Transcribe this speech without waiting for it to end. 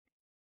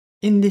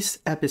In this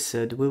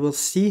episode, we will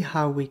see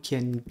how we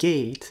can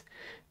gate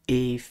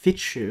a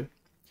feature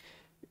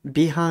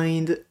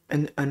behind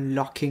an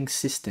unlocking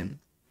system.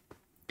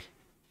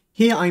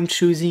 Here I'm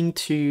choosing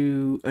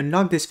to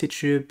unlock this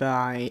feature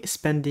by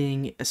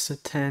spending a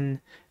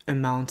certain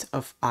amount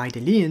of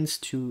idolians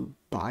to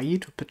buy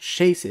it or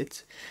purchase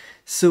it.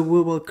 So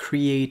we will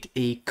create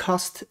a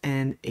cost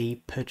and a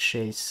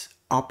purchase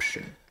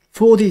option.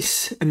 For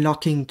this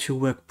unlocking to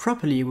work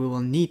properly, we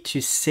will need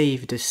to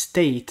save the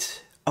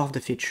state of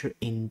the feature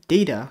in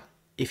data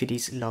if it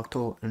is locked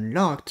or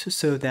unlocked,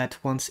 so that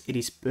once it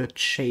is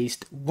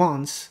purchased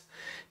once,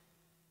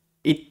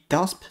 it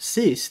does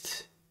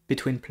persist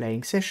between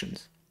playing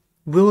sessions.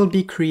 We will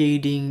be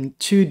creating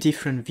two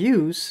different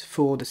views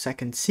for the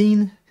second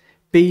scene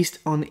based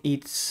on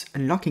its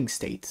unlocking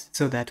state,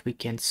 so that we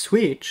can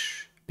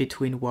switch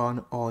between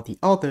one or the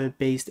other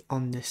based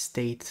on the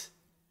state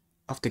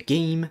of the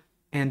game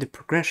and the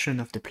progression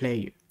of the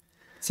player.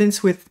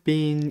 Since we've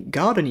been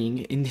gardening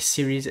in this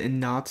series and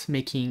not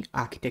making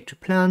architecture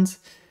plans,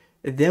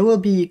 there will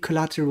be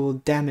collateral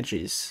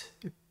damages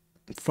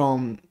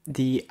from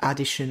the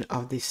addition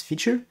of this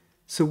feature,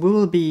 so we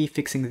will be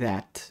fixing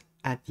that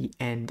at the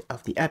end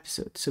of the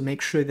episode, so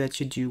make sure that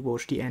you do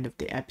watch the end of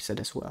the episode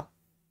as well.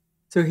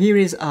 So here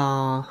is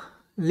our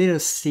little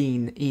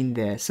scene in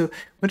there. So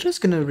we're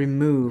just gonna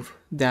remove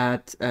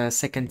that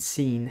second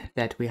scene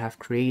that we have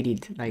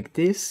created like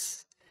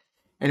this,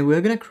 and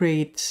we're gonna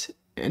create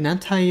an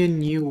entire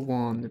new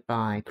one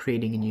by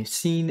creating a new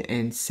scene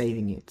and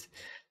saving it.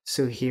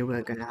 So here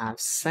we're gonna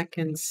have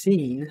second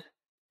scene,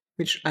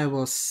 which I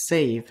will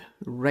save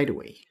right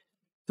away.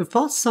 So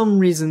for some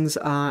reasons,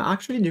 I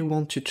actually do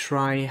want to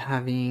try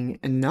having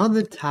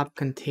another tab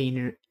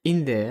container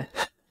in there.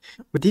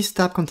 This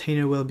tab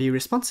container will be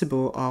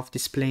responsible of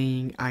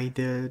displaying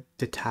either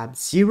the tab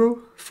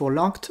 0 for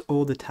locked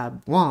or the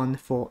tab 1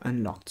 for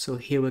unlocked. So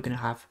here we're gonna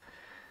have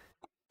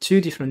two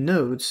different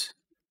nodes,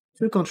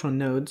 two control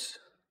nodes,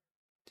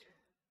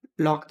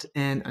 locked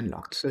and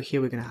unlocked. So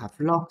here we're gonna have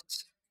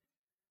locked,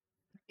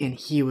 and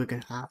here we're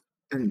gonna have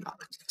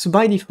unlocked. So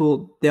by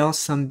default, there are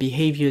some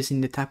behaviors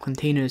in the tab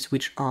containers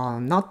which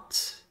are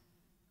not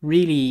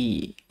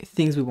really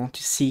things we want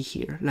to see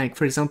here. Like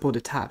for example,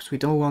 the tabs. We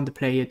don't want the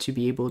player to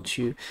be able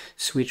to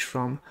switch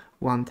from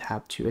one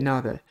tab to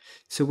another.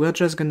 So we're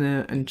just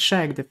gonna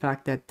uncheck the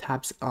fact that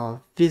tabs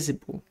are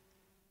visible.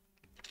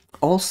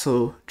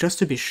 Also, just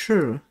to be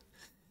sure,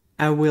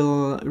 I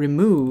will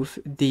remove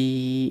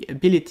the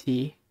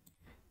ability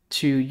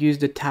to use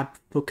the tab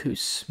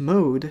focus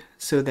mode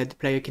so that the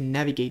player can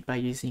navigate by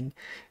using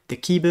the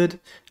keyboard.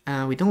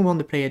 We don't want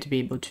the player to be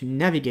able to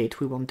navigate,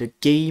 we want the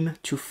game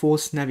to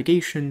force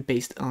navigation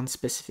based on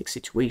specific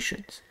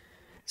situations.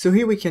 So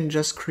here we can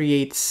just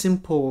create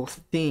simple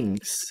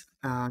things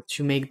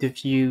to make the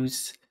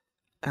views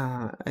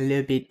a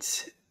little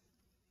bit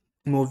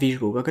more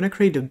visual. We're going to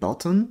create a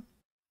button,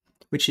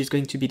 which is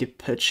going to be the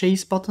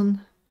purchase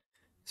button.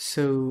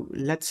 So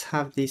let's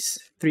have this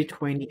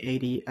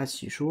 320/80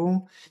 as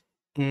usual.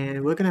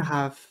 And we're gonna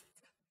have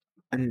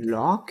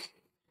unlock.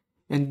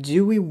 And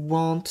do we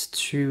want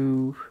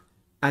to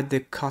add the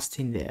cost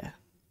in there?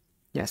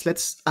 Yes,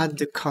 let's add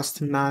the cost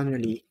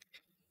manually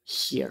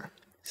here.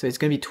 So it's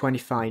gonna be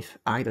 25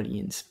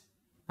 idolians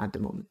at the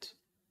moment.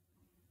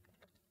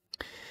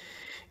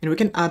 And we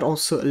can add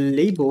also a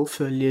label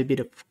for a little bit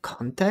of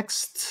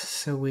context.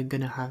 So we're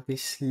gonna have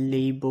this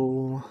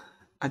label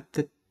at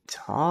the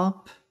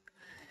top,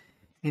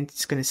 and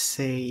it's gonna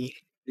say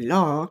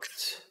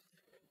locked.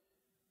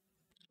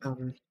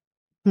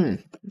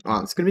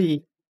 It's gonna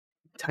be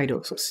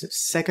title. So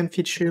second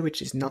feature,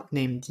 which is not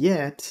named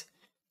yet,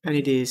 and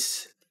it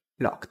is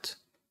locked.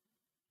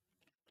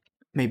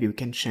 Maybe we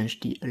can change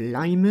the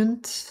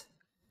alignment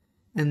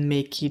and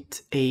make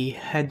it a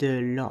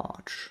header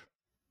large.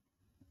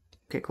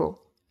 Okay,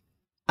 cool.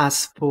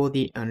 As for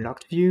the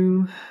unlocked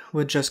view,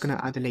 we're just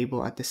gonna add a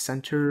label at the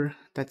center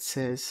that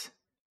says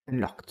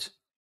unlocked.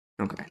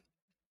 Okay.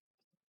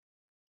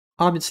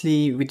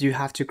 Obviously, we do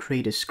have to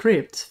create a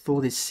script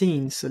for this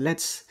scene, so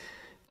let's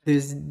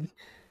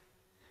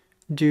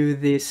do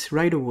this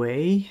right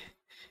away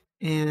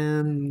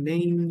and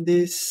name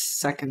this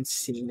second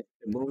scene at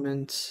the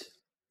moment.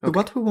 Okay. So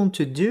what we want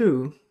to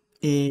do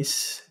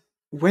is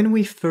when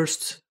we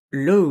first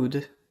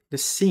load the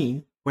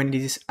scene, when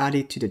it is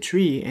added to the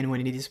tree and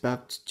when it is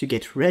about to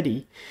get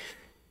ready,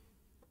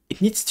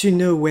 it needs to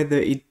know whether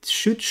it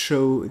should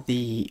show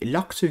the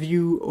locked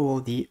view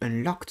or the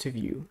unlocked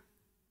view.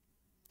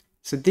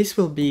 So this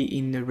will be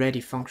in the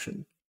ready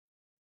function.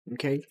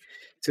 Okay,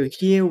 so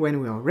here when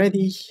we are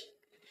ready,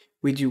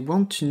 we do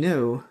want to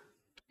know,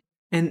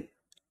 and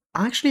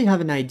I actually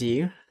have an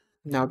idea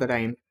now that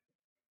I'm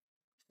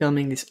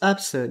filming this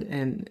episode,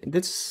 and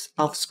that's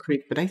off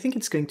script, but I think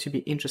it's going to be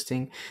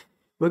interesting.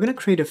 We're going to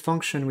create a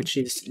function which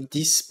is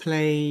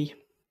display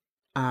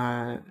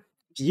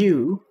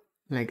view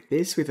like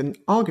this with an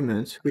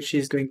argument which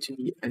is going to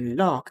be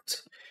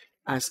unlocked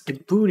as a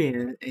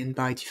boolean, and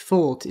by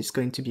default it's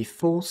going to be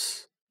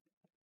false.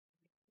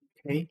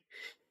 Okay,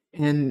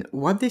 and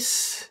what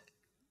this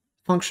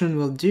function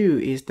will do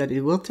is that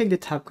it will take the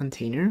tab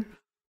container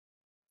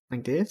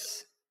like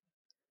this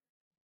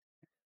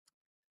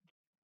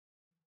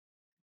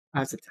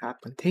as a tab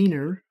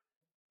container.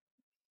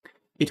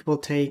 It will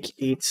take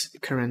its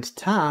current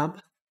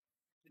tab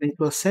and it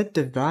will set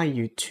the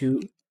value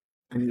to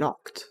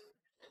unlocked.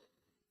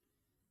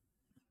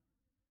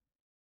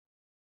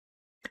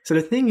 So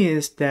the thing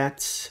is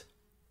that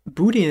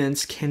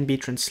booleans can be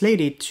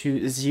translated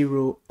to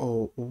 0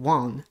 or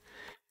 1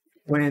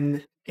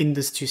 when in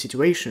these two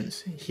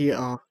situations. Here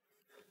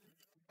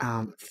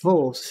are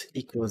false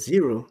equals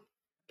 0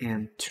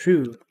 and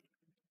true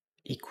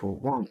equal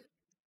 1.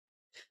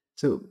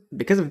 So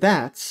because of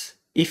that,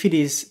 if it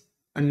is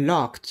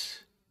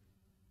unlocked,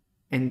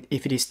 and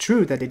if it is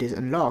true that it is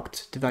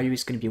unlocked, the value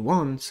is going to be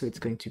 1, so it's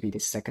going to be the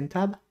second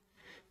tab.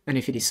 And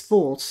if it is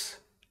false,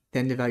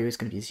 then the value is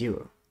going to be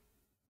 0.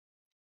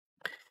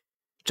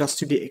 Just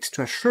to be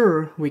extra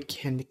sure, we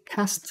can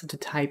cast the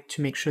type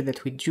to make sure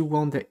that we do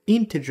want the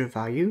integer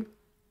value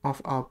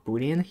of our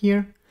boolean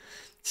here,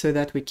 so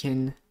that we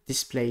can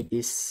display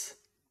this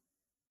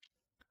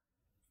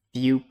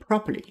view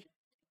properly.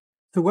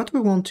 So what we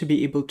want to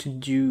be able to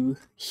do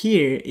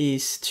here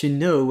is to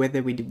know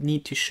whether we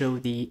need to show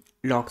the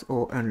locked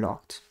or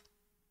unlocked.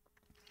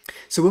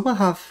 So we will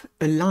have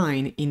a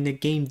line in the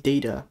game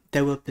data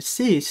that will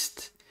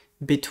persist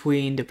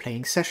between the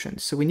playing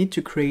sessions. So we need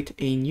to create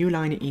a new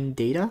line in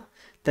data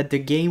that the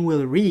game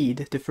will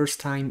read the first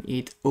time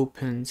it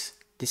opens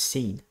the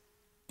scene.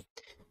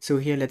 So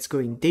here let's go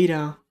in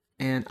data,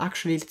 and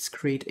actually let's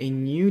create a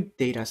new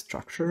data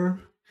structure,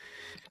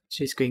 which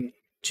is going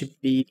to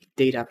be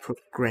data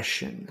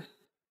progression.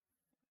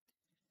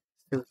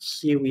 So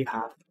here we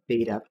have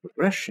data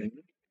progression,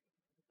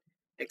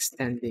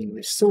 extending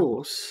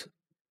resource,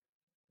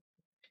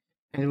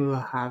 and we will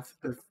have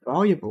a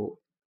variable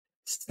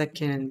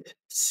second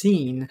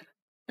scene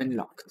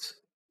unlocked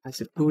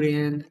as a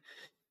boolean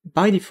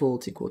by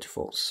default equal to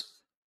false.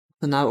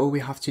 So now all we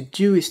have to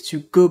do is to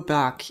go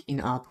back in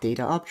our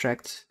data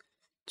object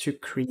to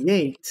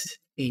create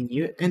a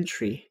new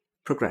entry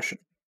progression.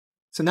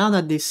 So now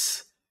that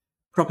this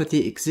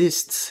property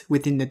exists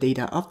within the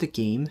data of the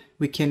game,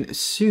 we can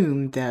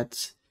assume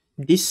that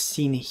this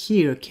scene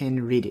here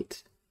can read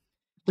it.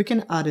 We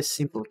can add a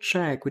simple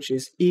check, which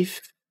is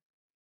if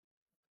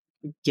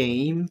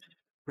game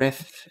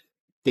ref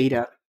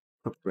data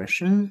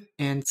progression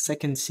and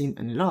second scene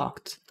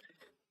unlocked.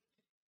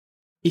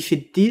 If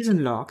it is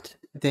unlocked,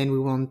 then we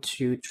want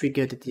to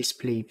trigger the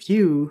display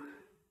view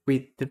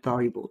with the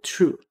variable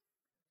true.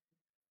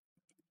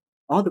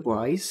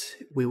 Otherwise,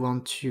 we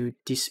want to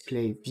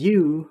display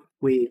view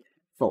with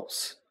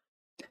false.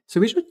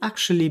 So we should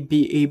actually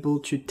be able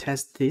to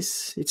test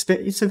this.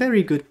 It's a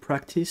very good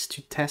practice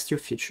to test your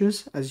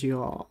features as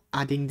you are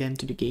adding them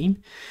to the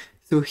game.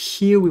 So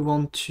here we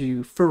want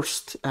to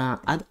first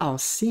add our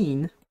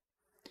scene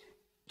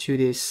to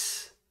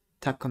this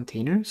tab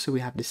container. So we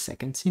have the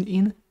second scene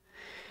in.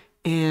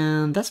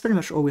 And that's pretty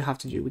much all we have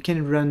to do. We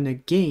can run a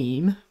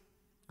game,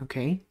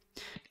 okay,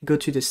 go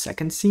to the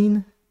second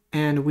scene,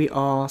 and we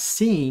are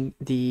seeing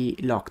the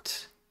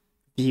locked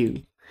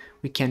view.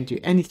 We can't do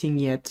anything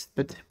yet,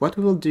 but what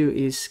we will do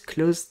is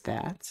close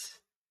that,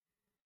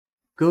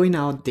 go in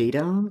our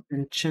data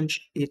and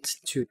change it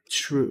to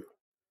true.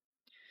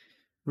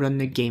 Run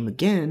the game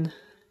again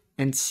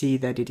and see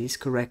that it is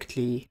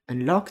correctly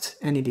unlocked,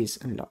 and it is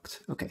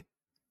unlocked. Okay,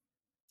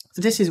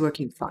 so this is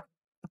working fine.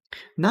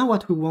 Now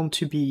what we want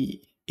to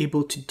be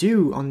able to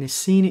do on this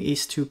scene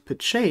is to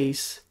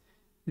purchase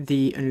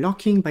the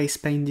unlocking by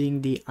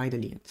spending the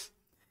idolians.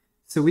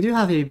 So we do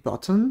have a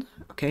button,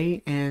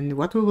 okay, and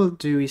what we will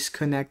do is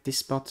connect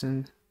this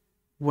button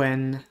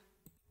when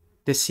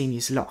the scene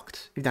is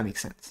locked, if that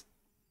makes sense.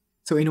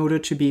 So in order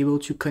to be able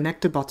to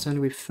connect the button,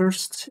 we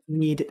first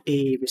need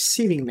a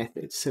receiving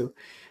method. So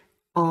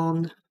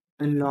on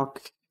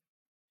unlock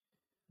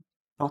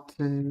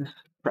button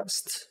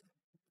pressed.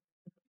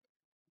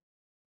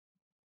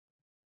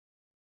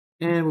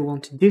 And we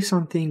want to do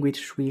something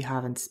which we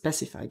haven't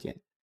specified yet.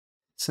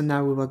 So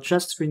now we will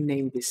just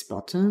rename this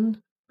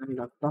button,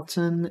 unlock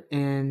button,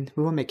 and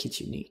we will make it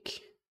unique.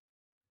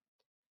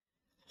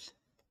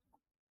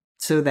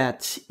 So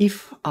that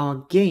if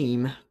our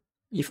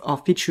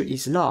feature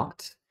is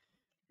locked,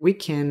 we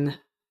can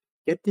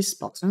get this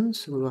button.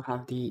 So we will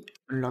have the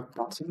unlock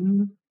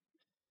button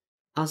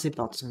as a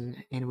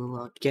button, and we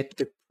will get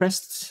the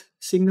pressed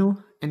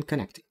signal and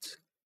connect it.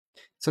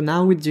 So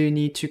now we do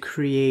need to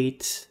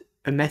create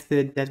a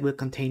method that will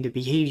contain the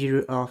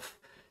behavior of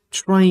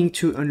trying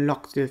to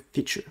unlock the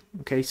feature.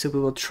 Okay, so we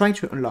will try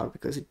to unlock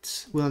because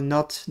it will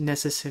not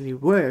necessarily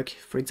work.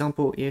 For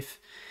example, if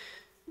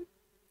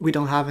we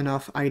don't have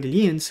enough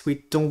idolians,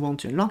 we don't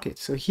want to unlock it.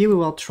 So here we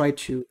will try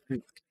to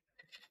unlock.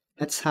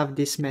 Let's have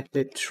this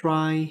method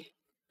try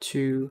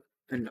to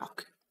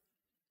unlock.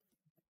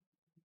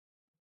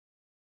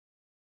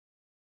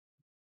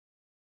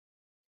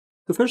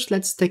 So first,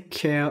 let's take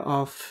care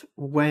of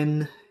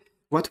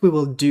what we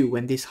will do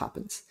when this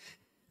happens.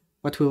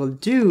 What we will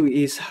do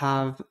is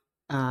have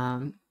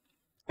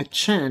a a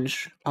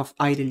change of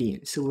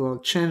idleins. So we'll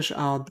change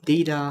our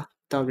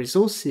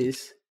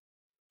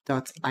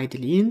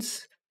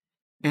data.resources.idleins,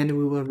 and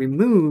we will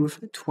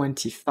remove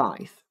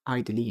 25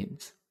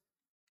 idleins.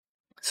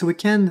 So we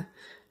can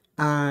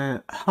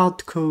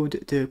hard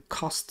code the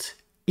cost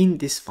in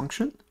this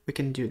function. We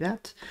can do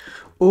that,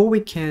 or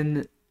we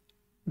can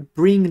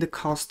bring the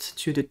cost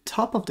to the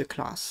top of the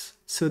class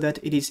so that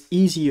it is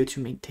easier to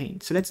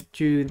maintain. So let's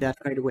do that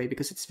right away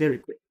because it's very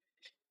quick.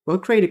 We'll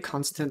create a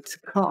constant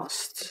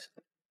cost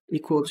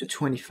equal to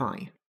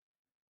 25.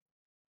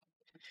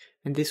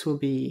 And this will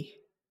be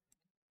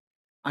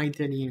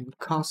idlein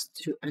cost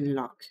to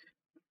unlock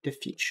the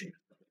feature.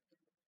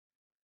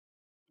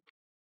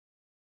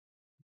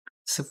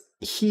 So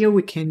here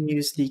we can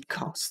use the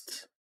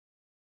cost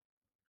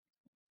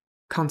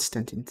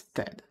constant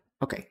instead.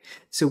 Okay,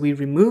 so we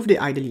remove the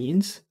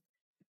idleins,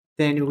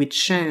 then we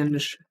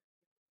change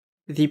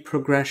the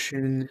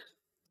progression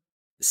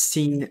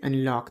scene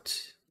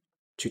unlocked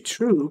to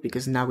true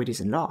because now it is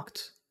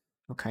unlocked.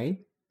 Okay,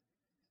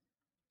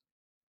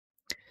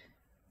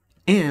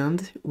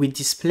 and we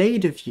display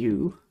the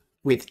view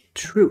with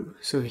true.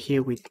 So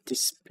here we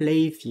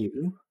display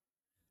view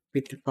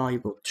with the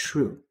variable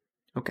true.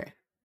 Okay.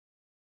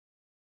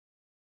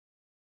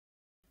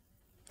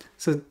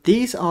 So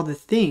these are the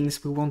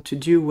things we want to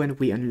do when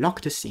we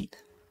unlock the scene.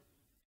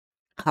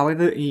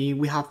 However,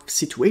 we have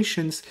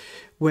situations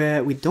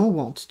where we don't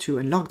want to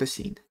unlock the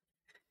scene.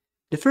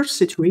 The first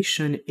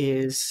situation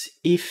is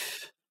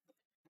if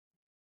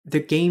the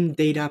game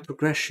data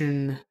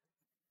progression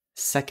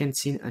second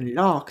scene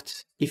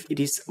unlocked, if it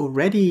is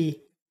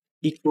already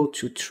equal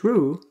to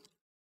true,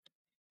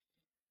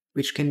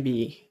 which can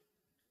be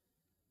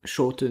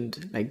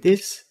shortened like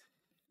this,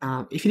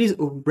 if it is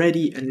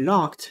already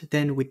unlocked,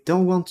 then we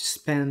don't want to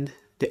spend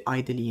the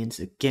idleins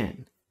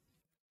again.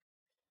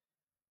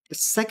 The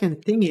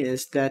second thing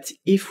is that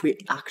if we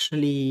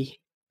actually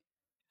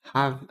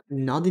have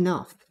not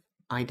enough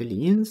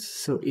idleins,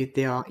 so if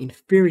they are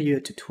inferior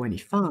to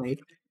 25,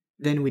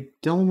 then we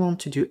don't want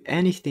to do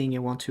anything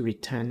and want to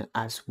return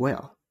as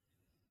well.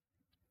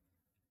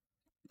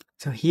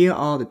 So here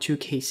are the two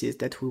cases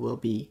that we will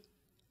be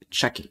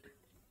checking.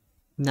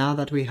 Now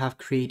that we have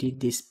created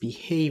this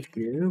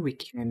behavior, we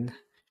can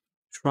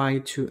try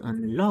to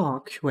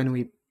unlock when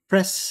we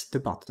press the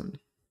button.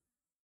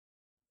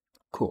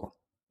 Cool.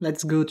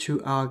 Let's go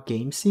to our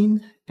game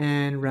scene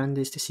and run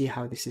this to see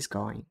how this is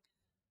going.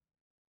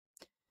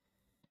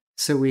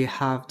 So we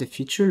have the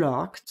feature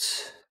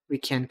locked, we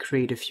can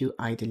create a few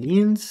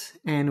idleins,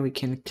 and we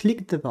can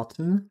click the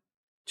button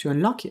to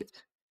unlock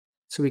it.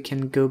 So we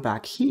can go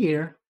back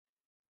here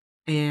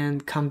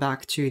and come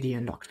back to the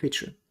unlocked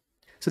feature.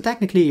 So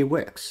technically it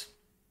works.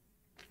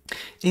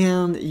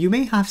 And you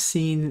may have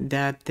seen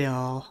that there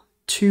are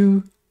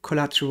two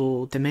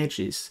collateral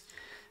damages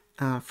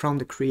from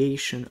the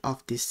creation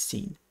of this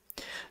scene.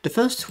 The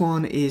first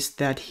one is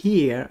that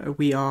here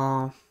we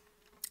are,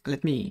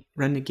 let me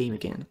run the game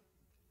again.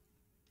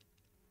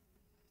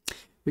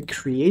 We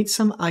create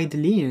some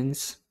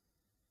idleins,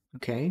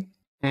 okay,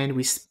 and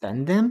we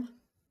spend them,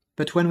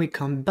 but when we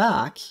come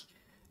back,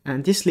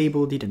 and this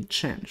label didn't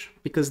change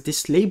because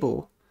this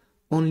label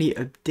only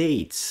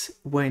updates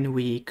when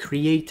we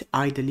create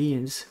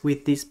idleins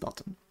with this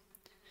button.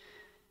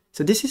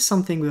 So this is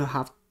something we'll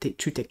have to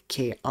take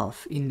care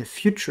of in the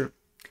future,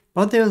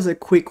 but there's a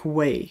quick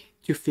way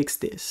to fix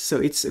this. So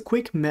it's a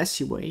quick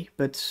messy way,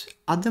 but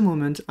at the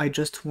moment I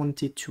just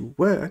want it to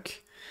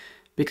work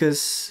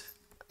because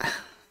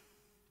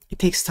it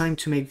takes time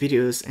to make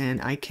videos and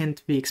I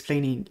can't be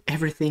explaining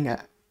everything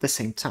at the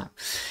same time.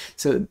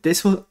 So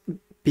this will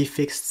be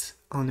fixed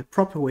on a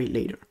proper way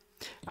later.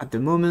 At the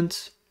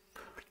moment,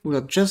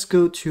 we'll just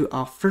go to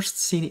our first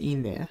scene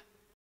in there.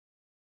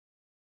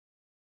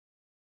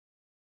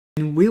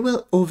 And we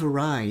will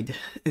override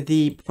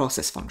the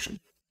process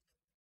function.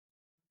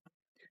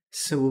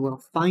 So we will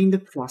find the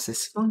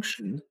process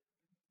function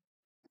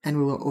and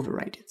we will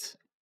override it.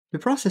 The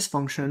process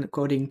function,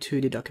 according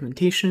to the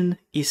documentation,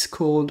 is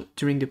called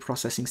during the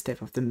processing step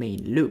of the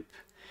main loop.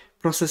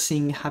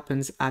 Processing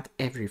happens at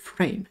every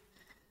frame.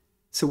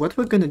 So what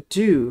we're going to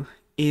do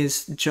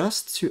is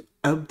just to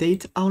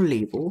update our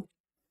label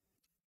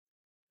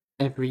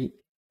every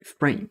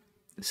frame.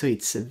 So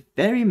it's a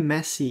very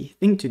messy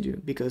thing to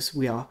do because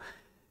we are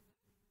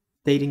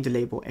updating the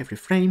label every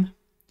frame,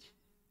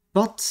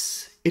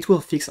 but it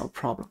will fix our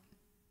problem.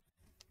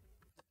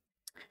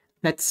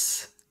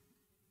 Let's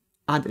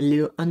add a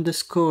little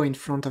underscore in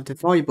front of the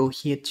variable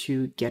here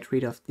to get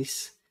rid of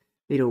this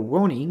little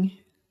warning.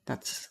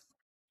 That's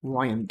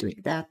why I'm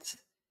doing that.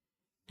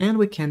 And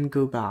we can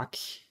go back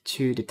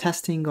to the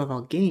testing of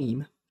our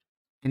game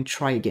and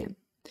try again.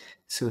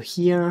 So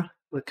here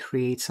we'll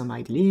create some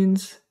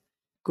idleins,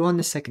 go on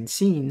the second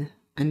scene,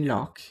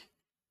 unlock,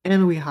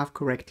 and we have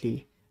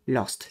correctly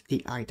lost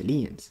the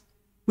idleins.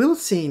 We'll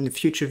see in the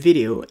future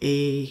video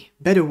a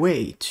better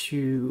way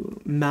to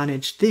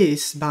manage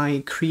this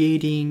by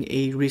creating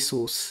a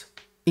resource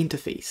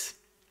interface,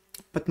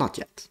 but not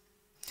yet.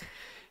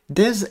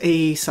 There's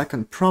a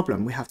second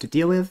problem we have to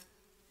deal with,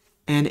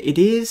 And it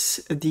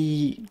is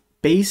the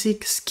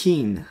basic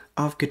skin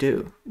of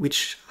Godot,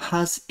 which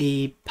has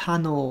a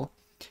panel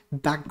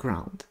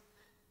background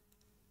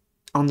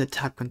on the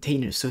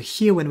Tabcontainer. So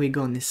here when we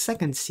go on the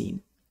second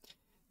scene,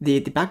 the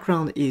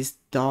background is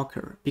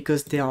darker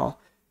because there are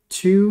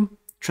two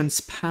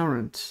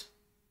transparent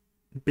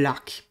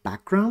black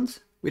backgrounds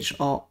which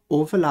are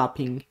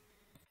overlapping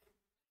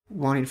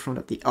one in front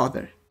of the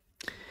other.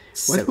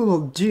 So what we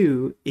will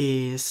do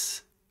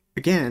is,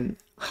 again,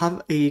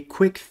 have a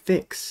quick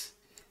fix,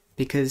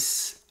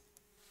 because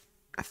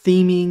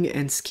theming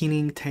and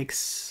skinning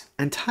takes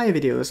entire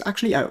videos.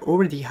 Actually, I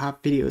already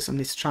have videos on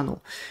this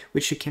channel,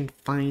 which you can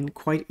find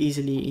quite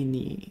easily in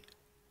the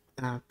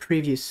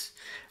previous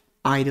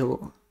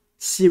idle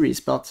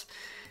series, but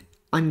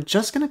I'm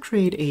just gonna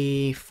create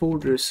a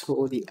folders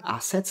for the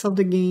assets of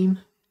the game.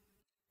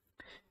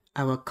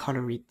 I will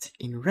color it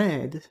in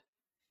red,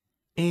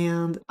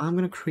 and I'm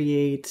gonna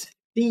create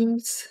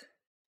themes,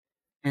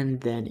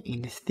 and then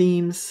in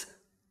themes,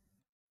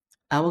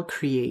 I will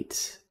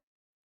create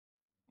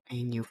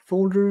a new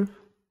folder,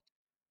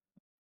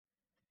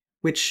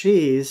 which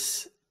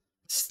is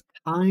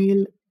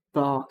style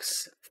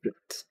box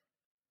flat.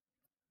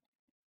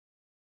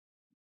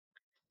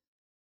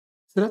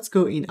 So let's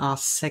go in our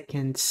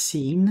second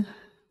scene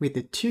with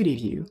the 2D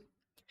view,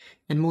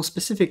 and more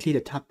specifically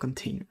the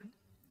Tabcontainer.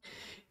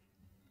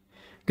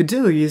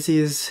 Godot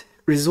uses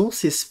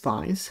resources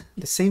files,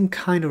 the same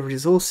kind of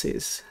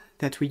resources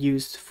that we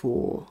used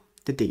for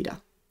the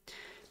data,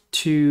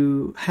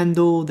 to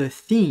handle the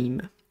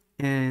theme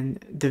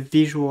and the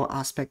visual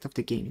aspect of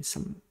the game in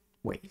some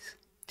ways.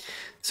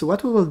 So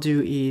what we will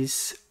do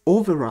is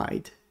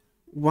override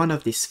one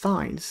of these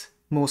files,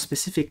 more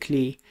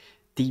specifically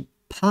the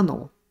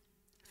panel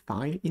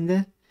file in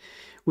there.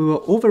 We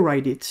will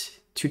override it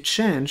to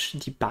change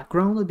the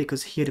background,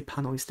 because here the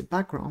panel is the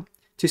background,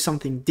 to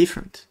something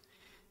different.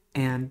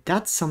 And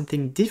that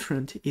something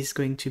different is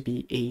going to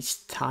be a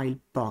style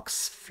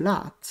box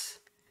flat,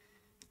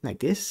 like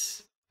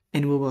this.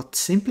 And we will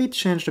simply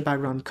change the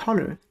background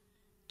color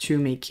to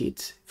make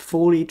it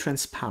fully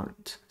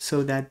transparent,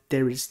 so that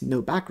there is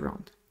no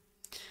background.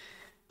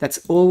 That's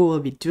all we will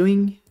be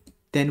doing.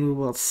 Then we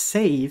will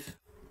save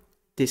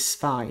this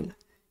file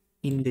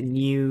in the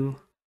new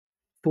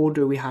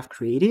folder we have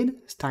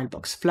created, style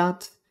box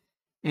flat,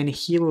 and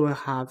here we will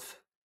have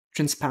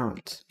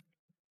transparent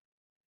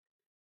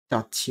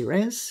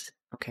 .ts,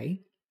 okay,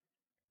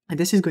 and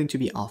this is going to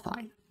be our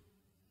file.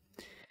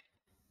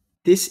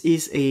 This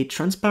is a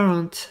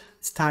transparent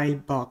style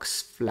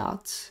box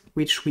flat,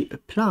 which we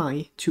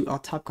apply to our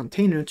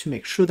Tabcontainer to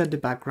make sure that the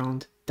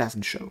background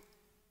doesn't show.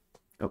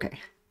 Okay,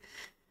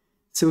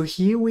 so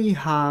here we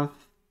have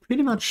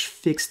pretty much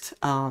fixed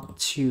our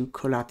two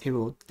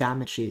collateral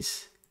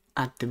damages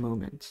at the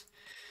moment.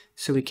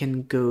 So we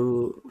can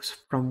go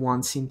from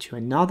one scene to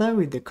another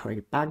with the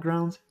correct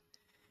background.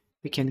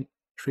 We can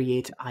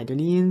create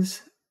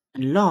idleins,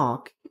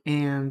 unlock,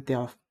 and they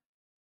are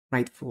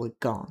rightfully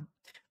gone.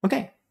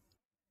 Okay,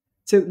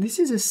 so this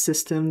is a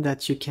system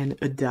that you can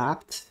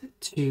adapt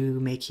to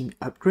making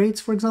upgrades,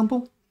 for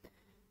example.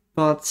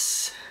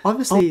 But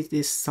obviously it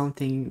is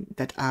something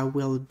that I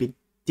will be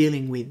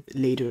dealing with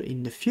later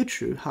in the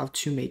future, how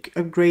to make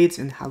upgrades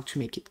and how to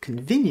make it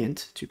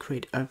convenient to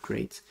create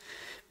upgrades.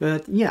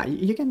 But yeah,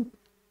 you can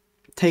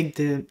take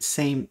the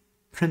same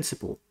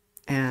principle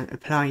and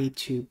apply it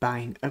to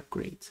buying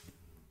upgrades.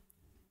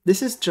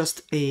 This is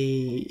just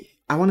a,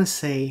 I want to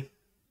say,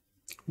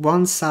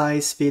 one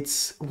size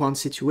fits one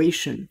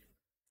situation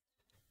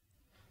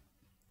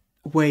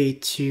way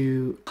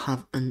to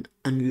have an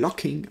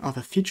unlocking of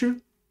a feature.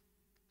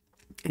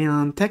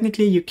 And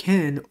technically you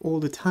can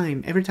all the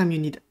time, every time you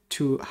need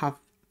to have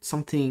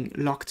something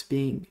locked,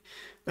 being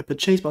a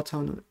purchase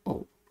button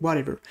or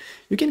whatever,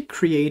 you can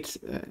create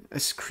a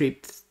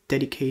script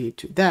dedicated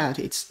to that.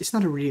 It's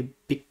not a really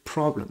big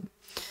problem.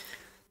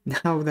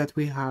 Now that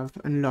we have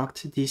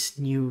unlocked this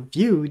new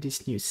view,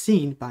 this new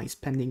scene, by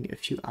spending a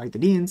few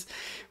idleins,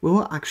 we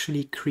will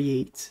actually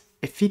create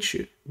a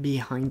feature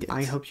behind it.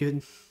 I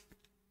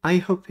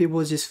hope it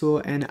was useful,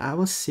 and I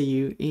will see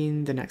you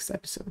in the next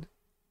episode.